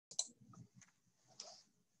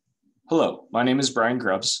Hello, my name is Brian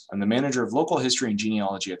Grubbs. I'm the manager of local history and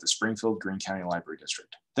genealogy at the Springfield-Greene County Library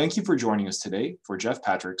District. Thank you for joining us today for Jeff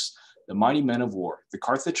Patrick's The Mighty Men of War, the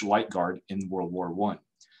Carthage Light Guard in World War I.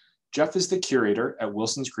 Jeff is the curator at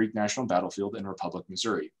Wilson's Creek National Battlefield in Republic,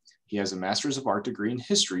 Missouri. He has a Master's of Art degree in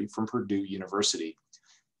history from Purdue University.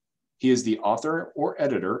 He is the author or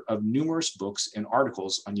editor of numerous books and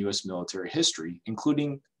articles on U.S. military history,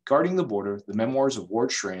 including Guarding the Border, the Memoirs of Ward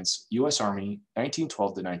Schrantz, U.S. Army, 1912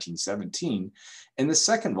 to 1917, and the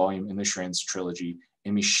second volume in the Schrantz trilogy,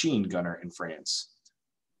 A Machine Gunner in France.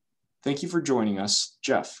 Thank you for joining us,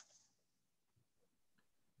 Jeff.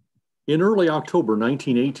 In early October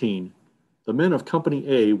 1918, the men of Company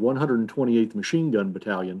A, 128th Machine Gun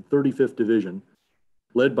Battalion, 35th Division,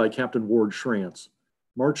 led by Captain Ward Schrantz,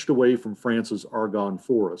 marched away from France's Argonne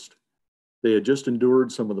forest. They had just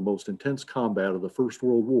endured some of the most intense combat of the First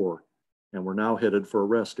World War and were now headed for a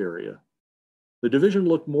rest area. The division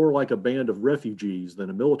looked more like a band of refugees than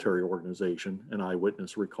a military organization, an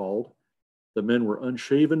eyewitness recalled. The men were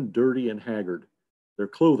unshaven, dirty, and haggard. Their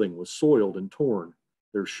clothing was soiled and torn,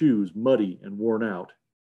 their shoes muddy and worn out.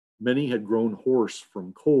 Many had grown hoarse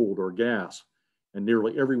from cold or gas, and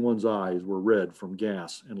nearly everyone's eyes were red from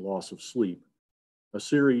gas and loss of sleep. A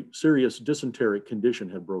serious dysenteric condition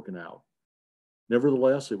had broken out.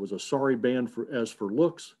 Nevertheless, it was a sorry band as for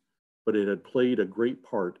looks, but it had played a great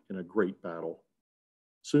part in a great battle.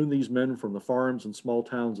 Soon these men from the farms and small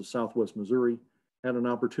towns of southwest Missouri had an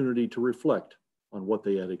opportunity to reflect on what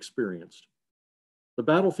they had experienced. The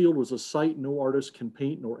battlefield was a sight no artist can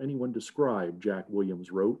paint nor anyone describe, Jack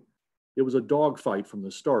Williams wrote. It was a dogfight from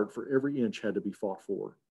the start, for every inch had to be fought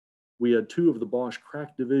for. We had two of the Boche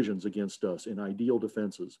crack divisions against us in ideal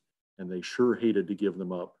defenses, and they sure hated to give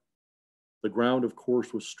them up. The ground, of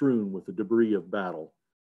course, was strewn with the debris of battle.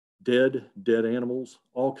 Dead animals,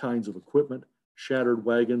 all kinds of equipment, shattered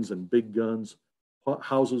wagons and big guns,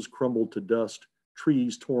 houses crumbled to dust,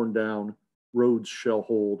 trees torn down, roads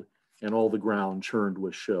shell-holed, and all the ground churned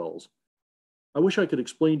with shells. I wish I could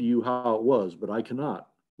explain to you how it was, but I cannot,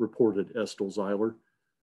 reported Estel Zeiler.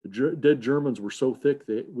 The dead Germans were so thick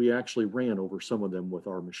that we actually ran over some of them with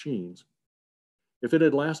our machines. If it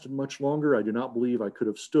had lasted much longer, I do not believe I could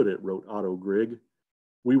have stood it, wrote Otto Grigg.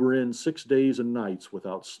 We were in 6 days and nights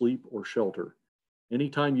without sleep or shelter.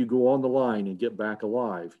 Anytime you go on the line and get back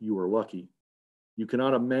alive, you are lucky. You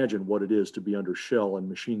cannot imagine what it is to be under shell and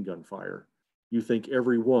machine gun fire. You think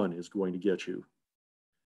every one is going to get you.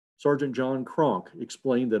 Sergeant John Kronk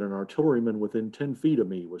explained that an artilleryman within 10 feet of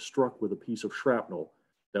me was struck with a piece of shrapnel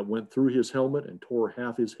that went through his helmet and tore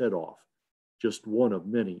half his head off. Just one of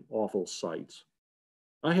many awful sights.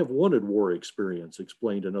 I have wanted war experience,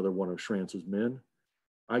 explained another one of Schrantz's men.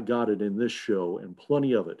 I got it in this show and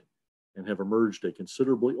plenty of it, and have emerged a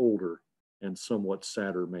considerably older and somewhat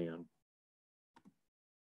sadder man.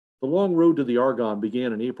 The long road to the Argonne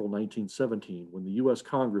began in April 1917 when the U.S.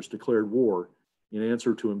 Congress declared war in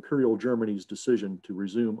answer to Imperial Germany's decision to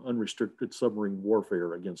resume unrestricted submarine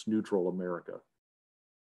warfare against neutral America.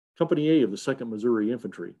 Company A of the 2nd Missouri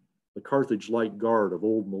Infantry, the Carthage Light Guard of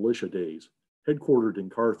old militia days, headquartered in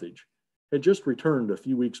Carthage, had just returned a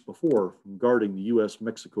few weeks before from guarding the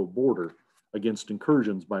U.S.-Mexico border against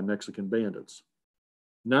incursions by Mexican bandits.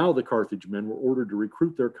 Now the Carthage men were ordered to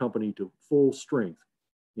recruit their company to full strength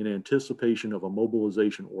in anticipation of a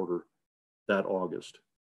mobilization order that August.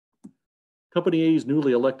 Company A's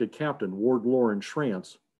newly elected captain, Ward Lawrence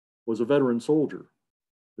Schrantz, was a veteran soldier.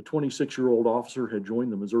 The 26-year-old officer had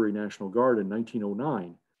joined the Missouri National Guard in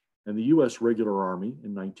 1909 and the U.S. Regular Army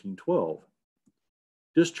in 1912.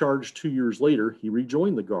 Discharged 2 years later, he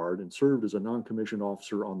rejoined the Guard and served as a non-commissioned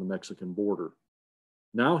officer on the Mexican border.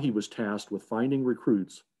 Now he was tasked with finding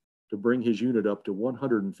recruits to bring his unit up to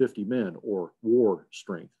 150 men, or war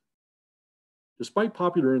strength. Despite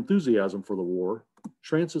popular enthusiasm for the war,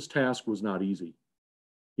 Schrantz's task was not easy.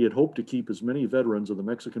 He had hoped to keep as many veterans of the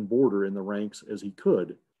Mexican border in the ranks as he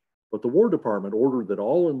could, but the War Department ordered that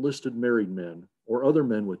all enlisted married men or other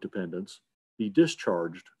men with dependents be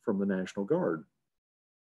discharged from the National Guard.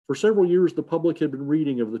 For several years, the public had been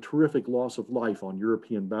reading of the terrific loss of life on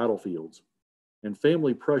European battlefields, and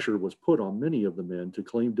family pressure was put on many of the men to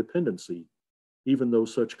claim dependency, even though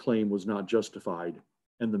such claim was not justified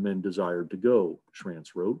and the men desired to go,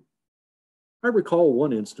 Schrantz wrote. I recall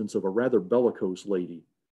one instance of a rather bellicose lady,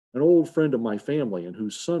 an old friend of my family and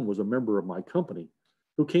whose son was a member of my company,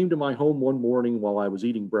 who came to my home one morning while I was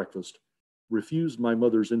eating breakfast, refused my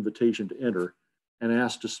mother's invitation to enter, and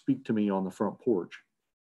asked to speak to me on the front porch.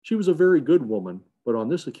 She was a very good woman, but on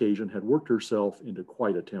this occasion had worked herself into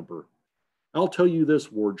quite a temper. I'll tell you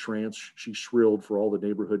this, Ward Schrantz, she shrilled for all the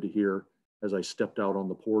neighborhood to hear as I stepped out on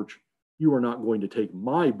the porch. "You are not going to take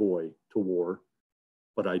my boy to war."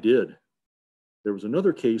 But I did. There was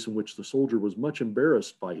another case in which the soldier was much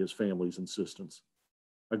embarrassed by his family's insistence.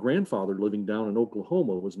 A grandfather living down in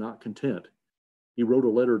Oklahoma was not content. He wrote a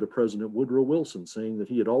letter to President Woodrow Wilson saying that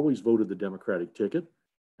he had always voted the Democratic ticket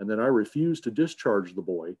and that I refused to discharge the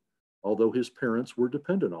boy, although his parents were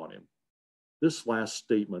dependent on him. This last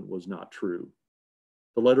statement was not true.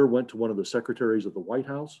 The letter went to one of the secretaries of the White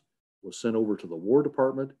House, was sent over to the War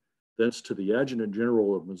Department, thence to the Adjutant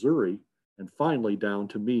General of Missouri, and finally down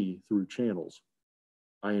to me through channels.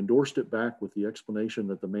 I endorsed it back with the explanation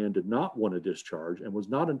that the man did not want a discharge and was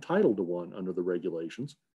not entitled to one under the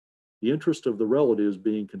regulations, the interest of the relatives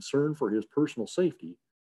being concern for his personal safety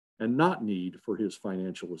and not need for his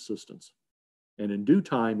financial assistance. And in due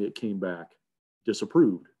time, it came back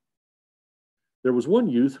disapproved. There was one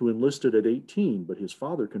youth who enlisted at 18, but his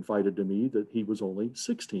father confided to me that he was only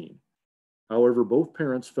 16. However, both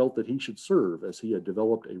parents felt that he should serve as he had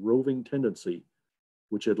developed a roving tendency,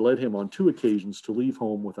 which had led him on 2 occasions to leave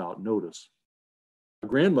home without notice. My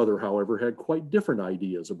grandmother, however, had quite different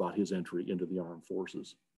ideas about his entry into the armed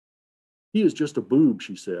forces. "He is just a boob,"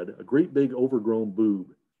 she said, "a great big overgrown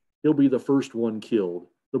boob. He'll be the first one killed.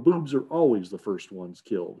 The boobs are always the first ones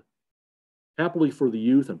killed." Happily for the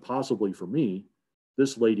youth and possibly for me,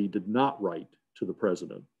 this lady did not write to the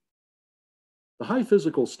president. The high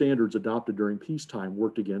physical standards adopted during peacetime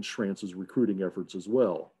worked against Schrantz's recruiting efforts as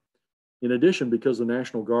well. In addition, because the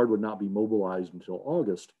National Guard would not be mobilized until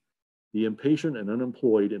August, the impatient and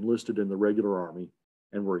unemployed enlisted in the regular army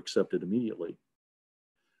and were accepted immediately.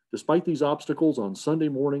 Despite these obstacles, on Sunday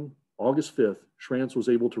morning, August 5th, Schrantz was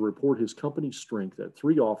able to report his company's strength at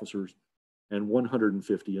 3 officers and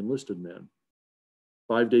 150 enlisted men.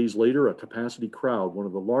 5 days later, a capacity crowd, one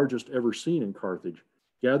of the largest ever seen in Carthage,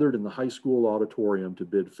 gathered in the high school auditorium to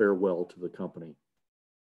bid farewell to the company.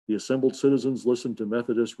 The assembled citizens listened to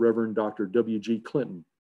Methodist Reverend Dr. W.G. Clinton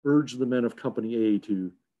urge the men of Company A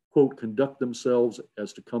to, quote, "conduct themselves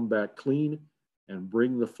as to come back clean and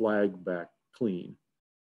bring the flag back clean."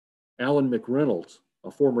 Allen McReynolds,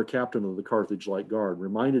 a former captain of the Carthage Light Guard,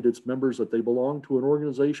 reminded its members that they belonged to an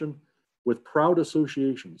organization with proud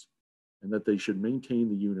associations and that they should maintain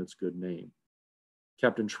the unit's good name.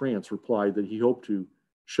 Captain Schrantz replied that he hoped to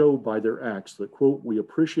show by their acts that, quote, "we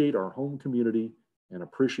appreciate our home community and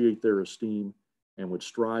appreciate their esteem and would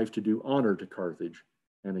strive to do honor to Carthage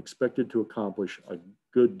and expected to accomplish a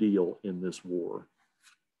good deal in this war."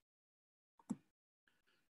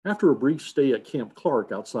 After a brief stay at Camp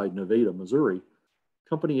Clark outside Nevada, Missouri,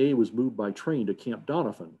 Company A was moved by train to Camp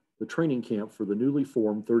Doniphan, the training camp for the newly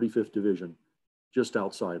formed 35th Division, just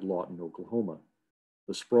outside Lawton, Oklahoma.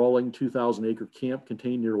 The sprawling 2,000-acre camp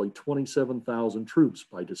contained nearly 27,000 troops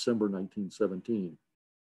by December 1917.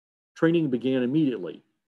 Training began immediately.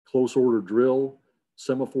 Close order drill,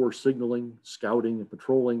 semaphore signaling, scouting and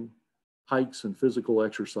patrolling, hikes and physical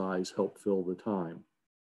exercise helped fill the time.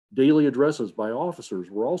 Daily addresses by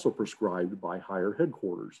officers were also prescribed by higher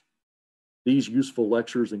headquarters. These useful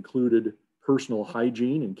lectures included personal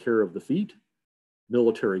hygiene and care of the feet,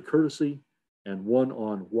 military courtesy, and one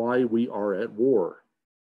on why we are at war.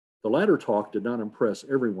 The latter talk did not impress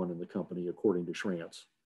everyone in the company, according to Schrantz.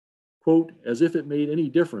 Quote, "as if it made any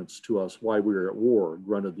difference to us why we are at war,"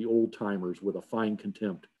 grunted the old-timers with a fine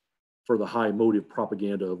contempt for the high motive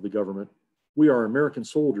propaganda of the government. "We are American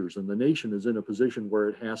soldiers, and the nation is in a position where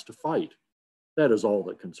it has to fight. That is all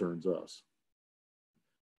that concerns us."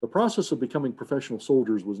 The process of becoming professional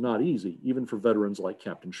soldiers was not easy, even for veterans like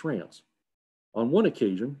Captain Schrantz. On one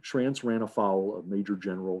occasion, Schrantz ran afoul of Major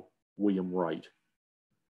General William Wright.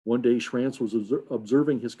 One day, Schrantz was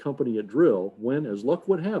observing his company at drill when, as luck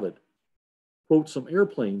would have it, quote, "some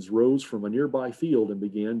airplanes rose from a nearby field and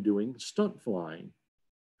began doing stunt flying.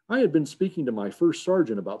 I had been speaking to my first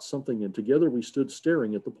sergeant about something, and together we stood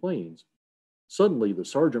staring at the planes. Suddenly, the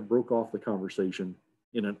sergeant broke off the conversation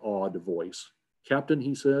in an awed voice. 'Captain,'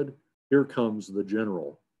 he said, 'here comes the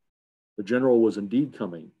general.' The general was indeed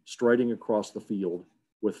coming, striding across the field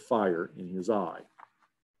with fire in his eye.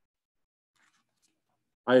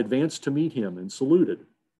 I advanced to meet him and saluted.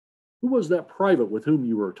 'Who was that private with whom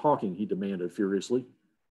you were talking?' he demanded furiously.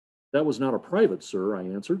 'That was not a private, sir,' I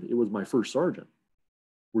answered. 'It was my first sergeant.'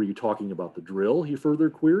 'Were you talking about the drill?' he further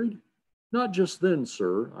queried. 'Not just then,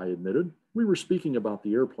 sir,' I admitted. 'We were speaking about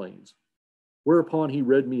the airplanes.' Whereupon he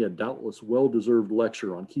read me a doubtless well-deserved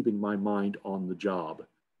lecture on keeping my mind on the job.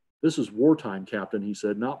 'This is wartime, Captain,' he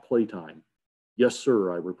said, 'not playtime.' 'Yes,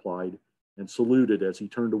 sir,' I replied, and saluted as he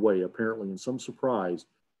turned away, apparently in some surprise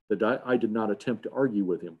that I did not attempt to argue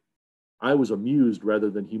with him. I was amused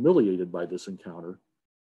rather than humiliated by this encounter.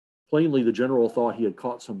 Plainly, the general thought he had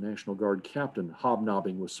caught some National Guard captain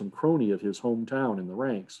hobnobbing with some crony of his hometown in the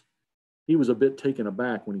ranks. He was a bit taken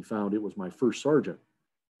aback when he found it was my first sergeant,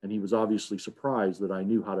 and he was obviously surprised that I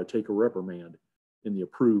knew how to take a reprimand in the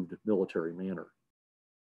approved military manner.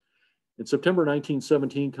 In September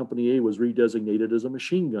 1917, Company A was redesignated as a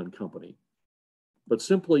machine gun company, but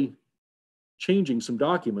simply changing some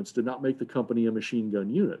documents did not make the company a machine gun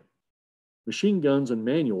unit. Machine guns and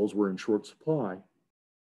manuals were in short supply.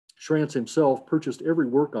 Schrantz himself purchased every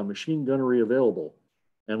work on machine gunnery available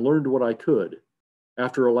and learned what I could.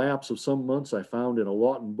 After a lapse of some months, I found in a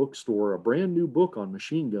Lawton bookstore a brand new book on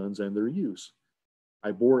machine guns and their use.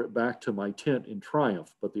 I bore it back to my tent in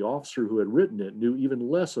triumph, but the officer who had written it knew even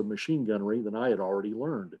less of machine gunnery than I had already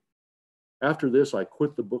learned. After this, I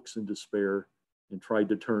quit the books in despair and tried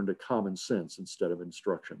to turn to common sense instead of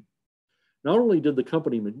instruction. Not only did the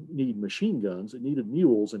company need machine guns, it needed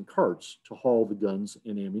mules and carts to haul the guns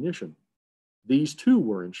and ammunition. These too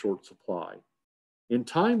were in short supply. In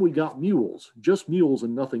time, we got mules, just mules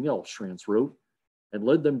and nothing else, Schrantz wrote, and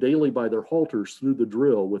led them daily by their halters through the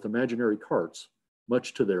drill with imaginary carts,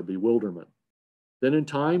 much to their bewilderment. Then in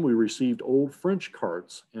time, we received old French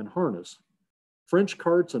carts and harness. French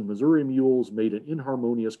carts and Missouri mules made an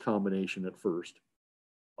inharmonious combination at first.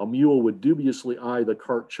 A mule would dubiously eye the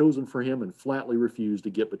cart chosen for him and flatly refuse to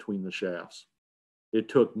get between the shafts. It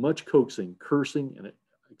took much coaxing, cursing, and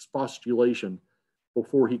expostulation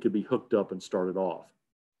before he could be hooked up and started off.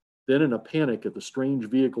 Then, in a panic at the strange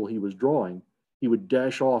vehicle he was drawing, he would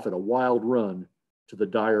dash off at a wild run to the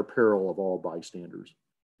dire peril of all bystanders,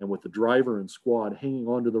 and with the driver and squad hanging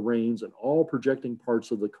onto the reins and all projecting parts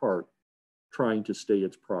of the cart, trying to stay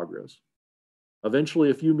its progress. Eventually,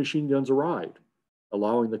 a few machine guns arrived,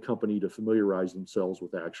 allowing the company to familiarize themselves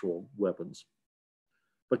with actual weapons.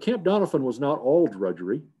 But Camp Doniphan was not all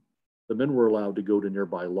drudgery. The men were allowed to go to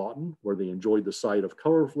nearby Lawton, where they enjoyed the sight of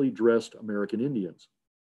colorfully dressed American Indians.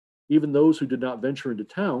 Even those who did not venture into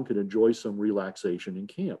town could enjoy some relaxation in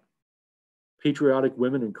camp. Patriotic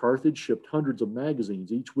women in Carthage shipped hundreds of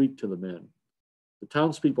magazines each week to the men. The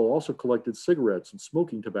townspeople also collected cigarettes and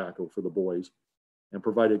smoking tobacco for the boys and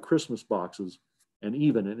provided Christmas boxes and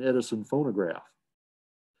even an Edison phonograph.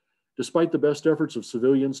 Despite the best efforts of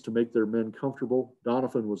civilians to make their men comfortable,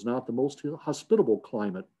 Doniphan was not the most hospitable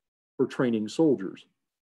climate for training soldiers.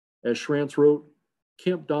 As Schrantz wrote,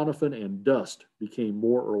 Camp Doniphan and dust became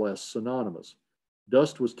more or less synonymous.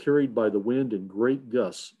 Dust was carried by the wind in great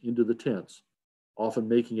gusts into the tents, often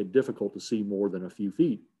making it difficult to see more than a few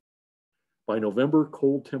feet. By November,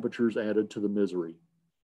 cold temperatures added to the misery.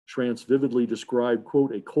 Schrantz vividly described,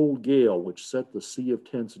 quote, a cold gale which set the sea of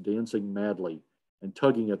tents dancing madly and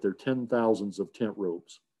tugging at their 10,000s of tent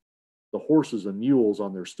ropes. The horses and mules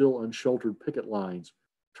on their still unsheltered picket lines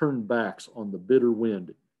turned backs on the bitter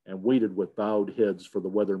wind and waited with bowed heads for the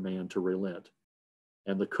weatherman to relent.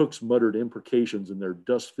 And the cooks muttered imprecations in their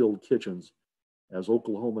dust-filled kitchens as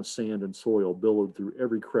Oklahoma sand and soil billowed through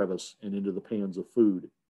every crevice and into the pans of food.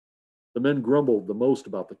 The men grumbled the most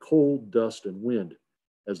about the cold, dust, and wind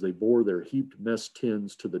as they bore their heaped mess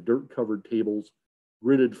tins to the dirt-covered tables,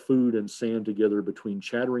 gritted food and sand together between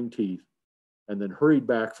chattering teeth, and then hurried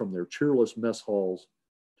back from their cheerless mess halls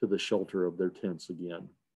to the shelter of their tents again.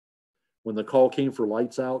 When the call came for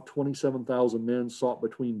lights out, 27,000 men sought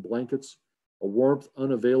between blankets a warmth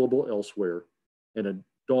unavailable elsewhere, and at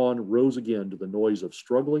dawn rose again to the noise of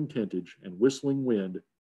struggling tentage and whistling wind,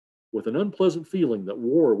 with an unpleasant feeling that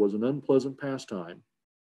war was an unpleasant pastime,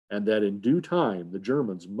 and that in due time the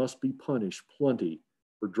Germans must be punished plenty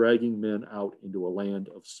for dragging men out into a land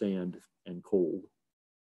of sand and cold.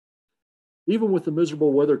 Even with the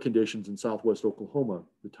miserable weather conditions in southwest Oklahoma,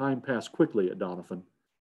 the time passed quickly at Doniphan,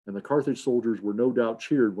 and the Carthage soldiers were no doubt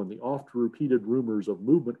cheered when the oft-repeated rumors of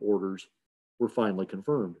movement orders were finally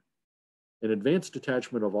confirmed. An advanced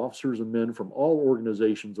detachment of officers and men from all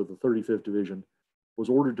organizations of the 35th Division was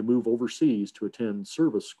ordered to move overseas to attend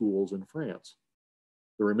service schools in France.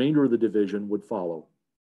 The remainder of the division would follow.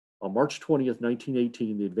 On March 20th,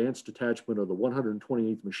 1918, the advanced detachment of the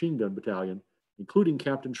 128th Machine Gun Battalion, including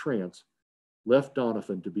Captain Schrantz, left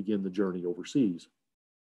Doniphan to begin the journey overseas.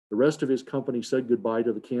 The rest of his company said goodbye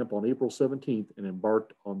to the camp on April 17th and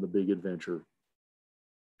embarked on the big adventure.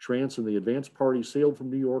 Schrantz and the advance party sailed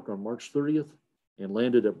from New York on March 30th and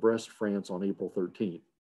landed at Brest, France on April 13th.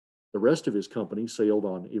 The rest of his company sailed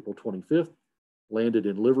on April 25th, landed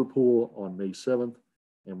in Liverpool on May 7th,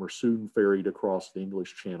 and were soon ferried across the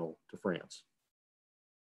English Channel to France.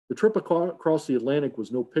 The trip across the Atlantic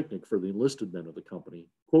was no picnic for the enlisted men of the company.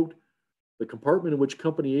 Quote, the compartment in which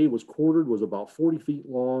Company A was quartered was about 40 feet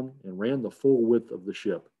long and ran the full width of the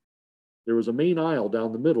ship. There was a main aisle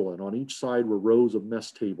down the middle, and on each side were rows of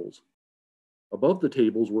mess tables. Above the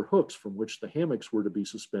tables were hooks from which the hammocks were to be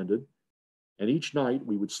suspended, and each night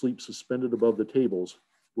we would sleep suspended above the tables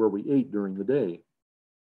where we ate during the day.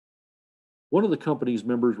 One of the company's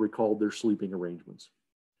members recalled their sleeping arrangements.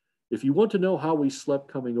 If you want to know how we slept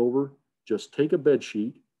coming over, just take a bed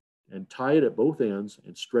sheet and tie it at both ends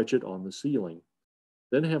and stretch it on the ceiling.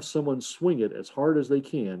 Then have someone swing it as hard as they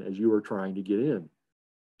can as you are trying to get in.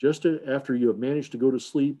 Just after you have managed to go to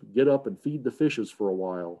sleep, get up and feed the fishes for a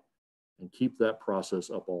while and keep that process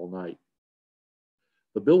up all night.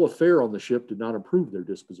 The bill of fare on the ship did not improve their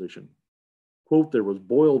disposition. Quote, there was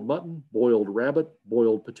boiled mutton, boiled rabbit,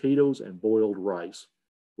 boiled potatoes, and boiled rice,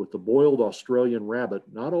 with the boiled Australian rabbit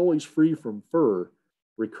not always free from fur,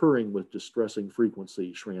 recurring with distressing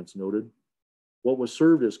frequency, Schrantz noted. What was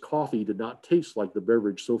served as coffee did not taste like the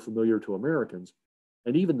beverage so familiar to Americans,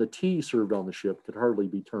 and even the tea served on the ship could hardly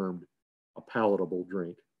be termed a palatable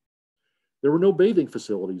drink. There were no bathing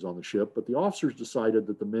facilities on the ship, but the officers decided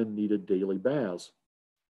that the men needed daily baths.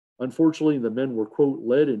 Unfortunately, the men were, quote,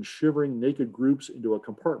 led in shivering naked groups into a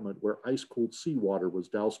compartment where ice-cold seawater was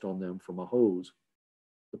doused on them from a hose.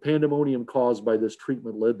 The pandemonium caused by this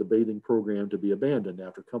treatment led the bathing program to be abandoned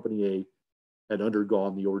after Company A had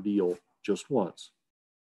undergone the ordeal just once.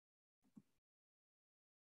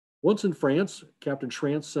 Once in France, Captain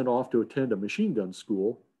Schrantz sent off to attend a machine gun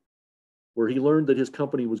school where he learned that his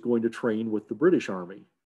company was going to train with the British Army.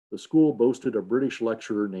 The school boasted a British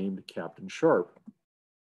lecturer named Captain Sharp.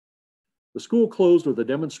 The school closed with a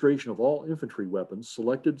demonstration of all infantry weapons,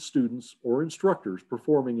 selected students or instructors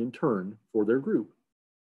performing in turn for their group.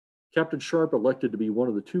 Captain Sharp elected to be one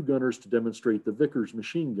of the two gunners to demonstrate the Vickers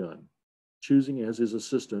machine gun, choosing as his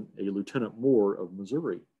assistant a Lieutenant Moore of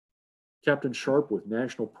Missouri. Captain Sharp, with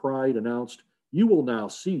national pride, announced, "You will now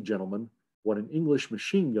see, gentlemen, what an English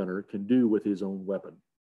machine gunner can do with his own weapon."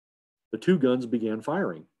 The two guns began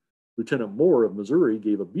firing. Lieutenant Moore of Missouri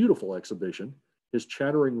gave a beautiful exhibition, his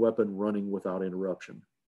chattering weapon running without interruption.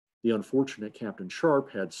 The unfortunate Captain Sharp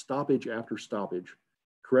had stoppage after stoppage,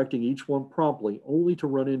 correcting each one promptly only to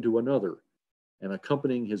run into another, and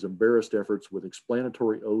accompanying his embarrassed efforts with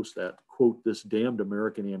explanatory oaths that, quote, this damned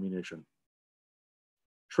American ammunition.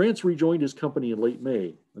 Schrantz rejoined his company in late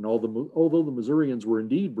May, and although the Missourians were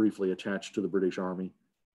indeed briefly attached to the British Army,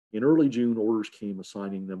 in early June orders came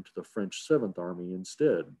assigning them to the French 7th Army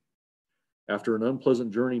instead. After an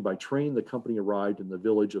unpleasant journey by train, the company arrived in the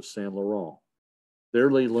village of Saint-Laurent. There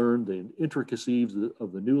they learned the intricacies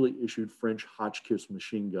of the newly issued French Hotchkiss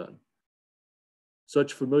machine gun.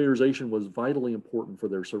 Such familiarization was vitally important for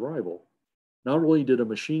their survival. Not only did a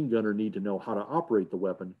machine gunner need to know how to operate the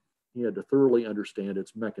weapon, he had to thoroughly understand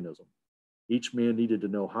its mechanism. Each man needed to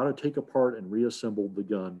know how to take apart and reassemble the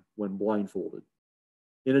gun when blindfolded.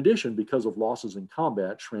 In addition, because of losses in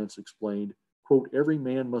combat, Schrantz explained, quote, every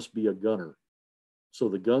man must be a gunner. So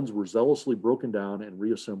the guns were zealously broken down and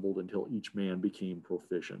reassembled until each man became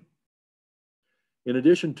proficient. In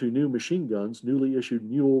addition to new machine guns, newly issued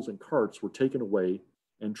mules and carts were taken away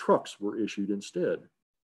and trucks were issued instead.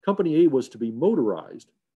 Company A was to be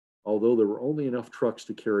motorized, although there were only enough trucks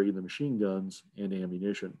to carry the machine guns and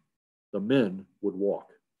ammunition. The men would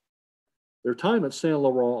walk. Their time at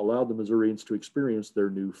Saint-Laurent allowed the Missourians to experience their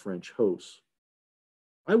new French hosts.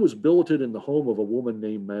 I was billeted in the home of a woman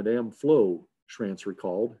named Madame Flo, Schrantz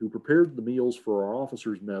recalled, who prepared the meals for our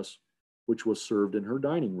officers' mess, which was served in her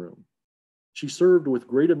dining room. She served with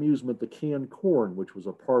great amusement the canned corn, which was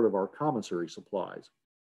a part of our commissary supplies.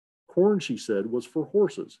 Corn, she said, was for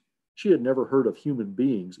horses. She had never heard of human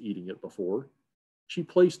beings eating it before. She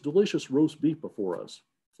placed delicious roast beef before us,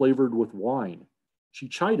 flavored with wine. She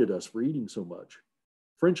chided us for eating so much.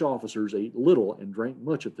 French officers ate little and drank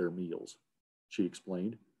much at their meals, she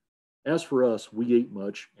explained. As for us, we ate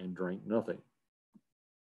much and drank nothing.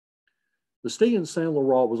 The stay in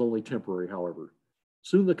Saint-Laurent was only temporary, however.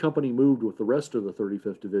 Soon the company moved with the rest of the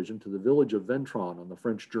 35th Division to the village of Ventron on the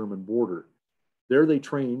French-German border. There they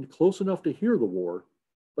trained close enough to hear the war,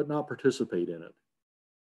 but not participate in it.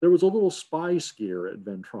 There was a little spy scare at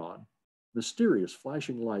Ventron. Mysterious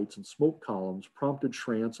flashing lights and smoke columns prompted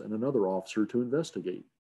Schrantz and another officer to investigate.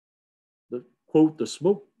 The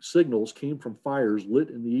smoke signals came from fires lit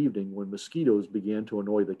in the evening when mosquitoes began to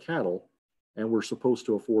annoy the cattle and were supposed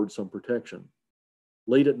to afford some protection.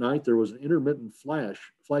 Late at night, there was an intermittent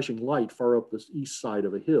flashing light far up the east side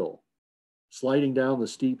of a hill. Sliding down the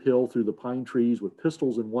steep hill through the pine trees with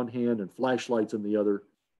pistols in one hand and flashlights in the other,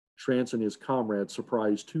 Schrantz and his comrades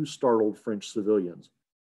surprised two startled French civilians,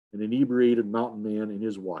 an inebriated mountain man and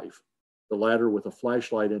his wife, the latter with a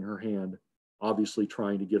flashlight in her hand, obviously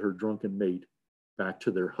trying to get her drunken mate back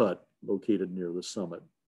to their hut located near the summit.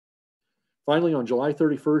 Finally, on July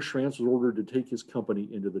 31st, Schrantz was ordered to take his company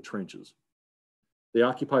into the trenches. They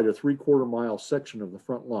occupied a 3/4-mile section of the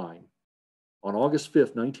front line. On August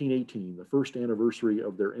 5th, 1918, the first anniversary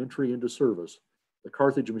of their entry into service, the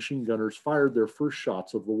Carthage machine gunners fired their first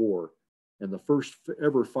shots of the war, and the first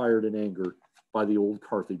ever fired in anger by the old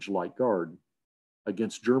Carthage Light Guard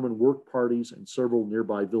against German work parties and several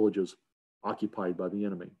nearby villages occupied by the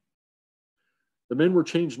enemy. The men were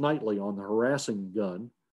changed nightly on the harassing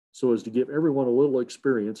gun so as to give everyone a little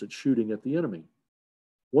experience at shooting at the enemy.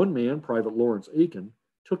 One man, Private Lawrence Aiken,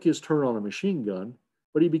 took his turn on a machine gun,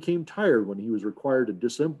 but he became tired when he was required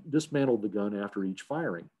to dismantle the gun after each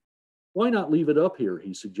firing. "Why not leave it up here?"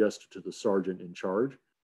 he suggested to the sergeant in charge.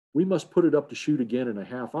 "We must put it up to shoot again in a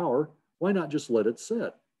half hour. Why not just let it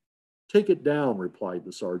sit?" "Take it down," replied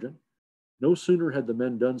the sergeant. No sooner had the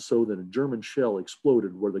men done so than a German shell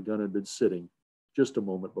exploded where the gun had been sitting just a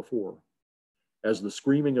moment before. As the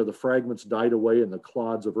screaming of the fragments died away and the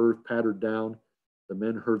clods of earth pattered down, the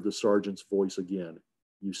men heard the sergeant's voice again.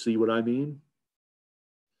 "You see what I mean?"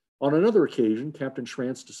 On another occasion, Captain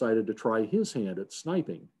Schrantz decided to try his hand at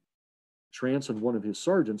sniping. Schrantz and one of his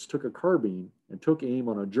sergeants took a carbine and took aim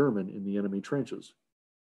on a German in the enemy trenches.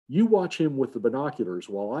 "You watch him with the binoculars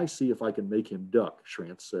while I see if I can make him duck,"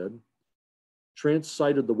 Schrantz said. Schrantz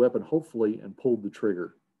sighted the weapon hopefully and pulled the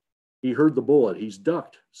trigger. "He heard the bullet. He's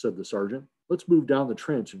ducked," said the sergeant. "Let's move down the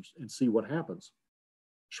trench and see what happens."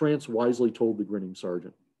 Schrantz wisely told the grinning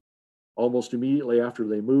sergeant. Almost immediately after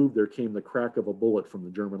they moved, there came the crack of a bullet from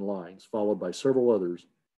the German lines, followed by several others,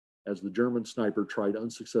 as the German sniper tried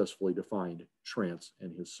unsuccessfully to find Schrantz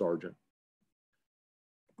and his sergeant.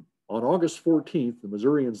 On August 14th, the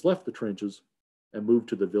Missourians left the trenches and moved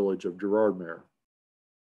to the village of Gerardmer.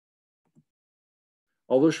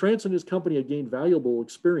 Although Schrantz and his company had gained valuable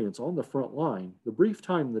experience on the front line, the brief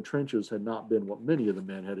time in the trenches had not been what many of the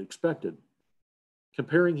men had expected.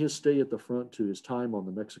 Comparing his stay at the front to his time on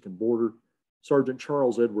the Mexican border, Sergeant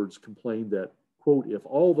Charles Edwards complained that, quote, "If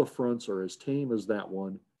all the fronts are as tame as that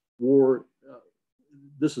one,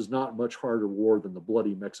 this is not much harder war than the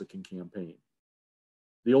bloody Mexican campaign."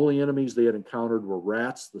 The only enemies they had encountered were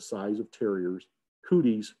rats the size of terriers,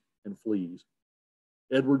 cooties, and fleas.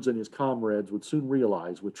 Edwards and his comrades would soon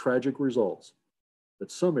realize, with tragic results,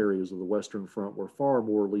 that some areas of the Western Front were far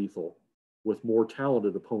more lethal, with more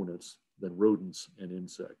talented opponents than rodents and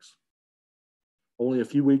insects. Only a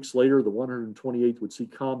few weeks later, the 128th would see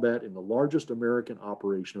combat in the largest American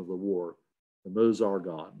operation of the war, the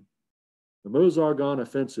Meuse-Argonne. The Meuse-Argonne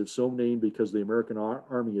offensive, so named because the American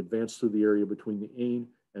Army advanced through the area between the Aisne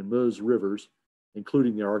and Meuse rivers,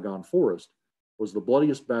 including the Argonne Forest, was the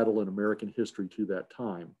bloodiest battle in American history to that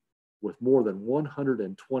time, with more than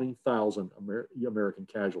 120,000 American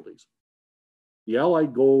casualties. The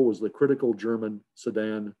Allied goal was the critical German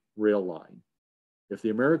Sedan rail line. If the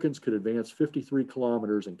Americans could advance 53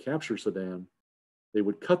 kilometers and capture Sedan, they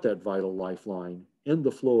would cut that vital lifeline, end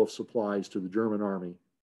the flow of supplies to the German army,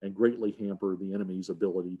 and greatly hamper the enemy's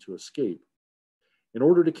ability to escape. In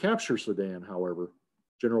order to capture Sedan, however,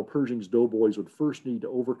 General Pershing's doughboys would first need to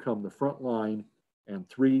overcome the front line and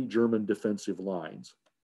 3 German defensive lines.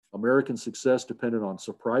 American success depended on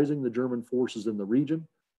surprising the German forces in the region,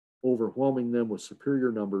 overwhelming them with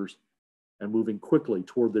superior numbers, and moving quickly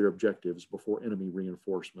toward their objectives before enemy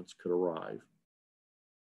reinforcements could arrive.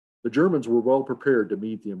 The Germans were well prepared to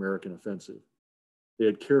meet the American offensive. They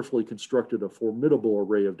had carefully constructed a formidable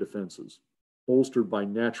array of defenses, bolstered by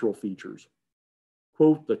natural features.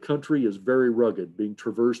 Quote, "The country is very rugged, being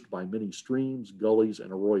traversed by many streams, gullies,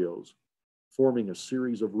 and arroyos, forming a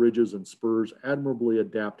series of ridges and spurs admirably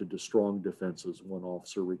adapted to strong defenses," one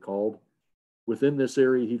officer recalled. Within this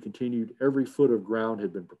area, he continued, every foot of ground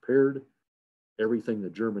had been prepared. Everything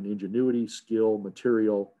that German ingenuity, skill,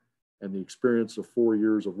 material, and the experience of 4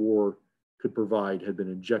 years of war could provide had been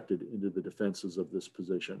injected into the defenses of this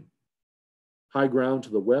position. High ground to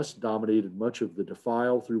the west dominated much of the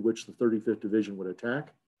defile through which the 35th Division would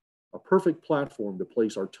attack, a perfect platform to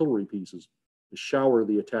place artillery pieces to shower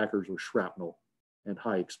the attackers with shrapnel and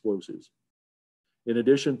high explosives. In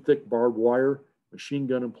addition, thick barbed wire, machine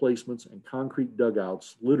gun emplacements, and concrete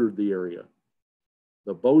dugouts littered the area.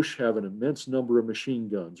 "The Boche have an immense number of machine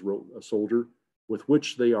guns," wrote a soldier, "with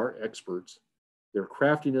which they are experts. Their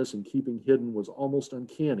craftiness in keeping hidden was almost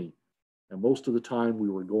uncanny, and most of the time we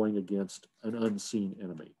were going against an unseen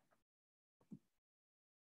enemy."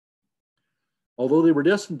 Although they were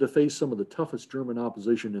destined to face some of the toughest German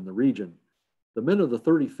opposition in the region, the men of the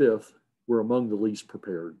 35th were among the least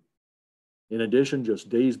prepared. In addition, just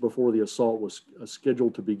days before the assault was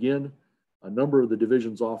scheduled to begin, a number of the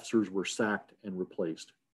division's officers were sacked and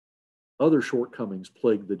replaced. Other shortcomings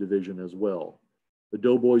plagued the division as well. The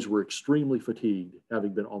doughboys were extremely fatigued,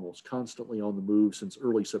 having been almost constantly on the move since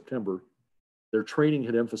early September. Their training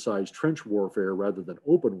had emphasized trench warfare rather than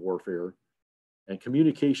open warfare, and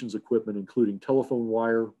communications equipment, including telephone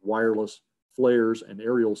wire, wireless, flares, and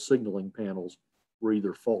aerial signaling panels, were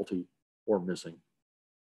either faulty or missing.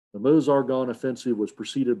 The Meuse-Argonne offensive was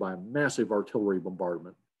preceded by a massive artillery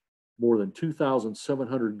bombardment. More than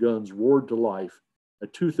 2,700 guns roared to life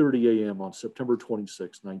at 2:30 a.m. on September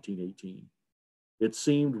 26, 1918. It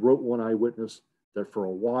seemed, wrote one eyewitness, that for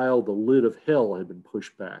a while the lid of hell had been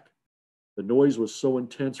pushed back. The noise was so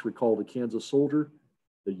intense, recalled a Kansas soldier,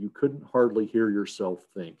 that you couldn't hardly hear yourself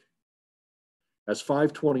think. As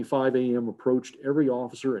 5:25 a.m. approached, every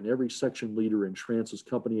officer and every section leader in Schrantz's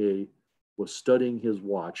Company A was studying his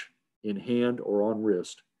watch, in hand or on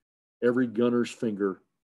wrist. Every gunner's finger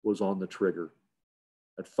was on the trigger.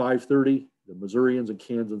 At 5:30, the Missourians and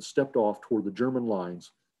Kansans stepped off toward the German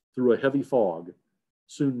lines through a heavy fog,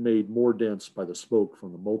 soon made more dense by the smoke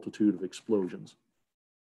from the multitude of explosions.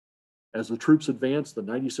 As the troops advanced, the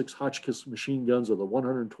 96 Hotchkiss machine guns of the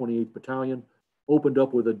 128th Battalion opened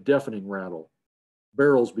up with a deafening rattle.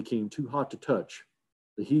 Barrels became too hot to touch.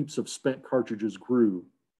 The heaps of spent cartridges grew.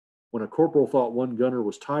 When a corporal thought one gunner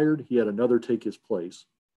was tired, he had another take his place.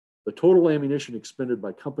 The total ammunition expended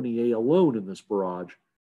by Company A alone in this barrage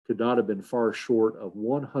could not have been far short of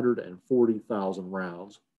 140,000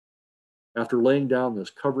 rounds. After laying down this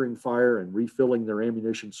covering fire and refilling their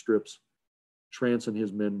ammunition strips, Schrantz and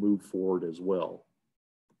his men moved forward as well.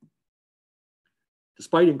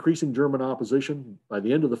 Despite increasing German opposition, by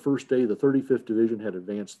the end of the first day, the 35th Division had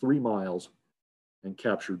advanced 3 miles and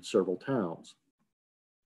captured several towns.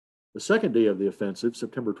 The second day of the offensive,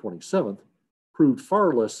 September 27th, proved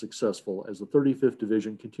far less successful as the 35th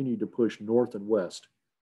Division continued to push north and west,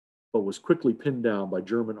 but was quickly pinned down by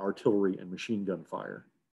German artillery and machine gun fire.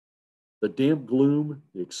 The damp gloom,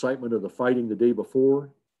 the excitement of the fighting the day before,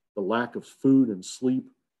 the lack of food and sleep,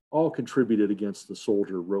 all contributed against the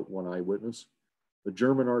soldier, wrote one eyewitness. The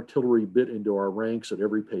German artillery bit into our ranks at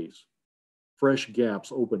every pace. Fresh gaps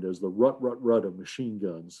opened as the rut of machine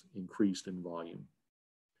guns increased in volume.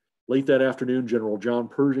 Late that afternoon, General John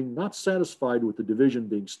Pershing, not satisfied with the division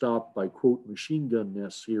being stopped by, quote, machine gun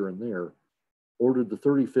nests here and there, ordered the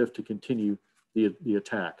 35th to continue the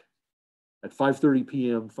attack. At 5:30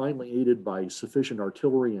 p.m., finally aided by sufficient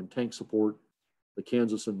artillery and tank support, the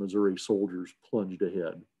Kansas and Missouri soldiers plunged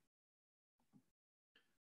ahead.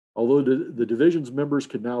 Although the division's members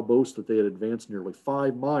could now boast that they had advanced nearly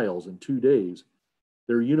 5 miles in 2 days,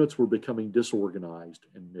 their units were becoming disorganized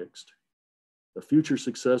and mixed. The future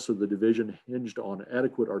success of the division hinged on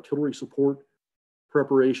adequate artillery support,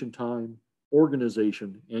 preparation time,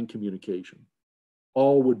 organization, and communication.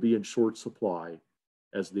 All would be in short supply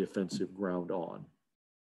as the offensive ground on.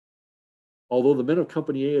 Although the men of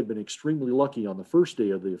Company A had been extremely lucky on the first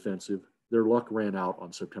day of the offensive, their luck ran out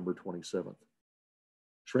on September 27th.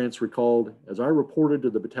 Schrantz recalled, as I reported to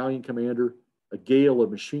the battalion commander, a gale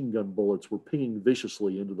of machine gun bullets were pinging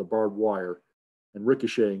viciously into the barbed wire and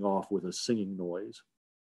ricocheting off with a singing noise.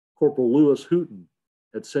 Corporal Lewis Hooton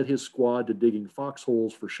had set his squad to digging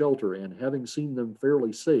foxholes for shelter and, having seen them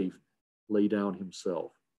fairly safe, lay down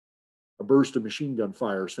himself. A burst of machine gun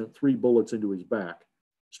fire sent 3 bullets into his back,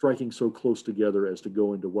 striking so close together as to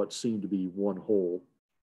go into what seemed to be one hole.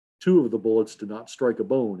 2 of the bullets did not strike a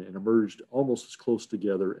bone and emerged almost as close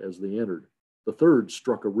together as they entered. The third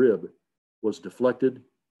struck a rib, was deflected,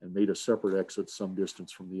 and made a separate exit some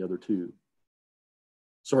distance from the other 2.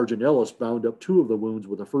 Sergeant Ellis bound up 2 of the wounds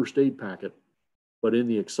with a first aid packet, but in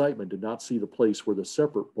the excitement did not see the place where the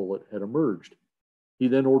separate bullet had emerged. He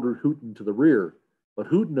then ordered Hooton to the rear, but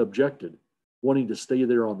Hooton objected, wanting to stay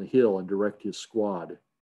there on the hill and direct his squad.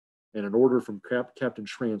 And an order from Captain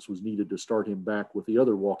Schrantz was needed to start him back with the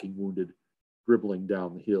other walking wounded, dribbling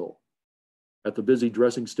down the hill. At the busy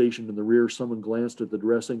dressing station in the rear, someone glanced at the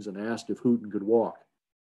dressings and asked if Hooton could walk.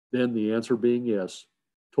 Then, the answer being yes,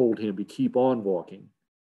 told him to keep on walking.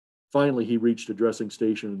 Finally, he reached a dressing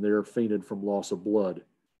station and there fainted from loss of blood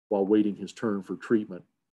while waiting his turn for treatment,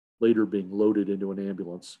 later being loaded into an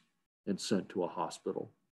ambulance and sent to a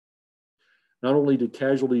hospital. Not only did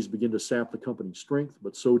casualties begin to sap the company's strength,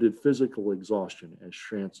 but so did physical exhaustion, as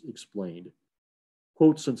Schrantz explained.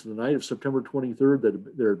 Quote, since the night of September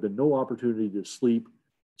 23rd, there had been no opportunity to sleep,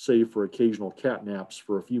 save for occasional cat naps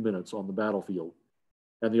for a few minutes on the battlefield,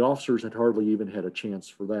 and the officers had hardly even had a chance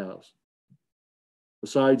for that.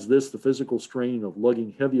 Besides this, the physical strain of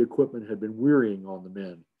lugging heavy equipment had been wearying on the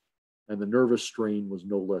men, and the nervous strain was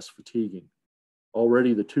no less fatiguing.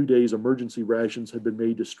 Already the 2 days emergency rations had been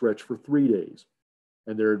made to stretch for 3 days.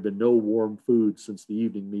 and there had been no warm food since the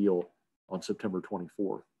evening meal on September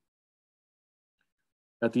 24th.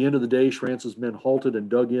 At the end of the day, Schrantz's men halted and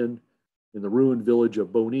dug in the ruined village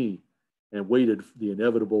of Bonny and waited for the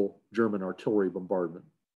inevitable German artillery bombardment.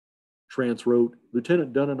 Schrantz wrote,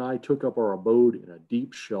 "Lieutenant Dunn and I took up our abode in a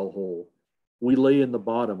deep shell hole. We lay in the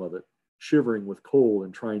bottom of it, shivering with cold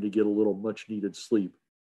and trying to get a little much-needed sleep,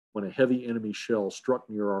 when a heavy enemy shell struck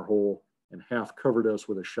near our hole and half covered us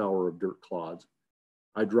with a shower of dirt clods.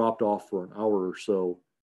 I dropped off for an hour or so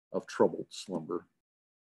of troubled slumber."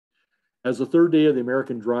 As the third day of the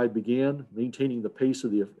American drive began, maintaining the pace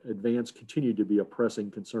of the advance continued to be a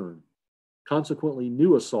pressing concern. Consequently,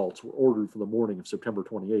 new assaults were ordered for the morning of September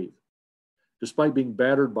 28th. Despite being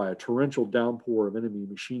battered by a torrential downpour of enemy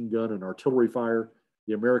machine gun and artillery fire,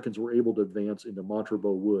 the Americans were able to advance into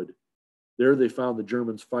Montrebo Wood. There they found the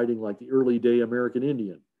Germans fighting like the early day American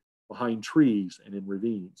Indian, behind trees and in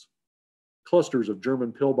ravines. Clusters of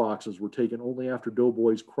German pillboxes were taken only after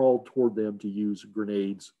doughboys crawled toward them to use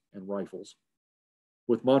grenades and rifles.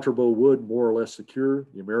 With Montrebo Wood more or less secure,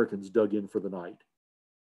 the Americans dug in for the night.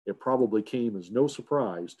 It probably came as no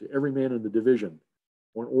surprise to every man in the division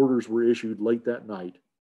when orders were issued late that night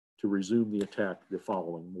to resume the attack the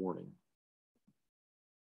following morning.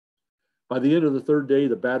 By the end of the third day,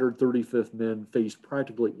 the battered 35th men faced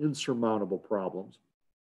practically insurmountable problems.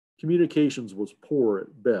 Communications was poor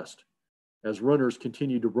at best, as runners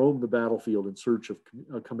continued to roam the battlefield in search of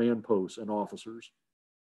command posts and officers.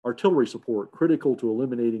 Artillery support, critical to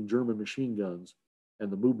eliminating German machine guns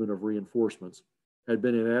and the movement of reinforcements, had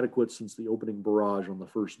been inadequate since the opening barrage on the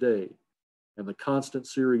first day, and the constant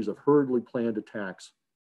series of hurriedly planned attacks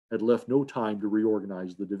had left no time to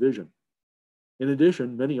reorganize the division. In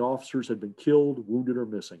addition, many officers had been killed, wounded, or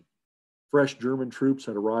missing. Fresh German troops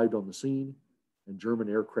had arrived on the scene, and German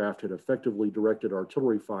aircraft had effectively directed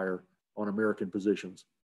artillery fire on American positions,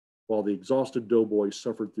 while the exhausted doughboys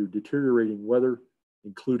suffered through deteriorating weather,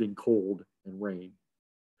 including cold and rain.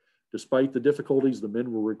 Despite the difficulties, the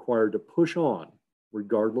men were required to push on,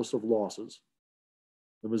 regardless of losses.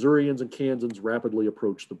 The Missourians and Kansans rapidly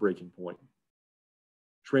approached the breaking point.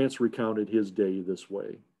 Schrantz recounted his day this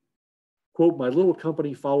way. Quote, "My little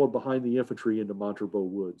company followed behind the infantry into Montrebo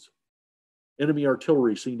Woods. Enemy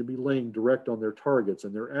artillery seemed to be laying direct on their targets,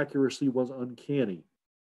 and their accuracy was uncanny.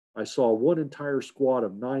 I saw one entire squad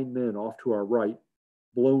of 9 men off to our right,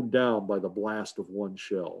 blown down by the blast of one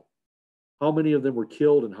shell. How many of them were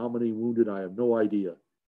killed and how many wounded, I have no idea.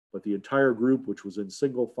 But the entire group, which was in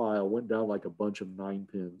single file, went down like a bunch of 9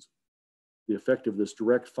 pins. The effect of this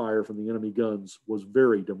direct fire from the enemy guns was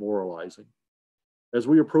very demoralizing. As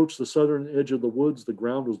we approached the southern edge of the woods, the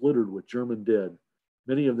ground was littered with German dead,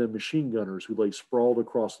 many of them machine gunners who lay sprawled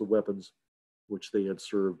across the weapons which they had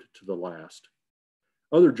served to the last.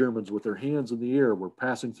 Other Germans with their hands in the air were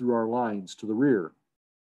passing through our lines to the rear,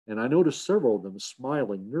 and I noticed several of them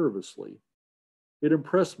smiling nervously. It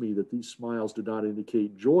impressed me that these smiles did not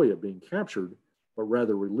indicate joy at being captured, but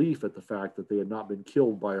rather relief at the fact that they had not been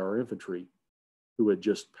killed by our infantry, who had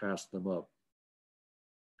just passed them up.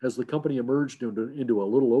 As the company emerged into a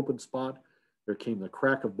little open spot, there came the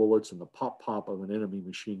crack of bullets and the pop-pop of an enemy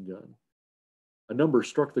machine gun. A number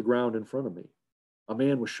struck the ground in front of me. A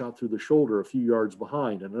man was shot through the shoulder a few yards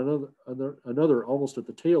behind, and another almost at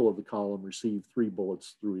the tail of the column received 3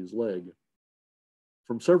 bullets through his leg.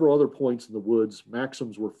 From several other points in the woods,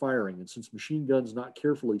 Maxims were firing, and since machine guns not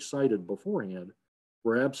carefully sighted beforehand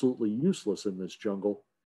were absolutely useless in this jungle,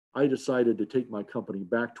 I decided to take my company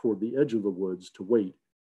back toward the edge of the woods to wait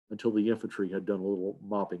until the infantry had done a little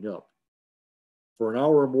mopping up. For an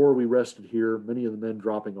hour or more, we rested here, many of the men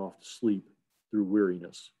dropping off to sleep through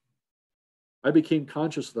weariness. I became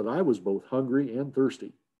conscious that I was both hungry and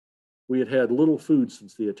thirsty. We had had little food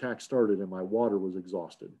since the attack started, and my water was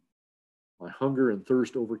exhausted. My hunger and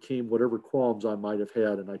thirst overcame whatever qualms I might have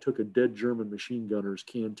had, and I took a dead German machine gunner's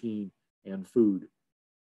canteen and food.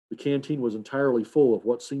 The canteen was entirely full of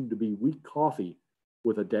what seemed to be weak coffee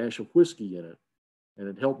with a dash of whiskey in it, and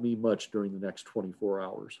it helped me much during the next 24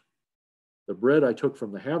 hours. The bread I took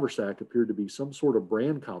from the haversack appeared to be some sort of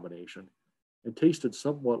bran combination and tasted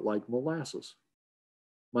somewhat like molasses.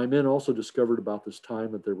 My men also discovered about this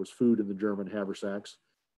time that there was food in the German haversacks,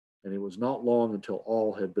 and it was not long until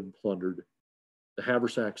all had been plundered. The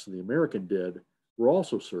haversacks of the American dead were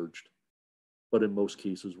also searched, but in most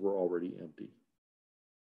cases were already empty.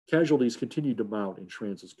 Casualties continued to mount in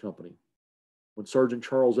Schrantz's company. When Sergeant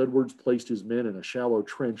Charles Edwards placed his men in a shallow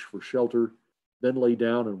trench for shelter, then lay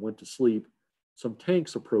down and went to sleep, some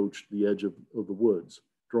tanks approached the edge of the woods,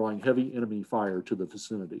 drawing heavy enemy fire to the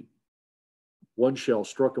vicinity. One shell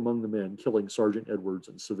struck among the men, killing Sergeant Edwards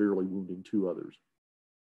and severely wounding 2 others.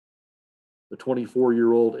 The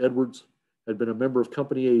 24-year-old Edwards had been a member of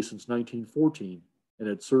Company A since 1914 and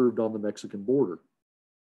had served on the Mexican border.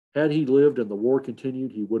 Had he lived and the war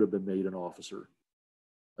continued, he would have been made an officer.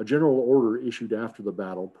 A general order issued after the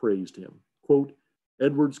battle praised him. Quote,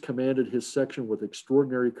 Edwards commanded his section with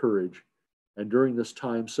extraordinary courage, and during this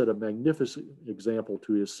time set a magnificent example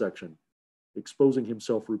to his section, exposing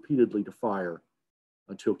himself repeatedly to fire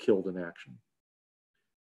until killed in action.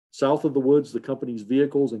 South of the woods, the company's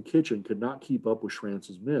vehicles and kitchen could not keep up with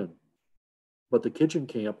Schrantz's men. But the kitchen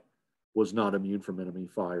camp was not immune from enemy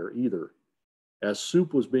fire either. As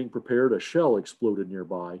soup was being prepared, a shell exploded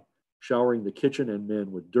nearby, showering the kitchen and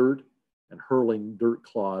men with dirt and hurling dirt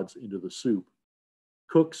clods into the soup.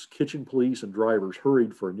 Cooks, kitchen police, and drivers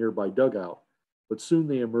hurried for a nearby dugout, but soon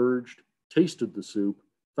they emerged, tasted the soup,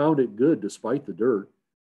 found it good despite the dirt,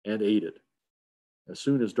 and ate it. As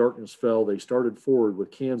soon as darkness fell, they started forward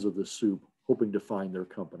with cans of this soup, hoping to find their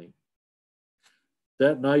company.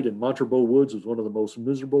 That night in Montrebo Woods was one of the most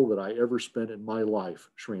miserable that I ever spent in my life,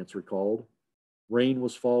 Schrantz recalled. Rain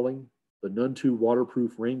was falling, the none too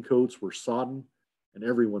waterproof raincoats were sodden, and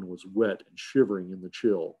everyone was wet and shivering in the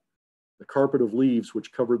chill. The carpet of leaves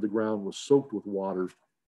which covered the ground was soaked with water,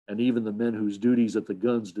 and even the men whose duties at the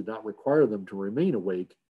guns did not require them to remain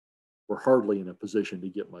awake were hardly in a position to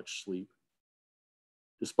get much sleep.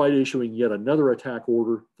 Despite issuing yet another attack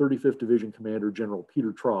order, 35th Division Commander General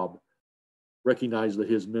Peter Traub recognized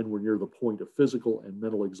that his men were near the point of physical and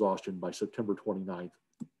mental exhaustion by September 29th,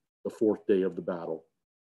 the fourth day of the battle.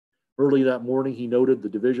 Early that morning, he noted the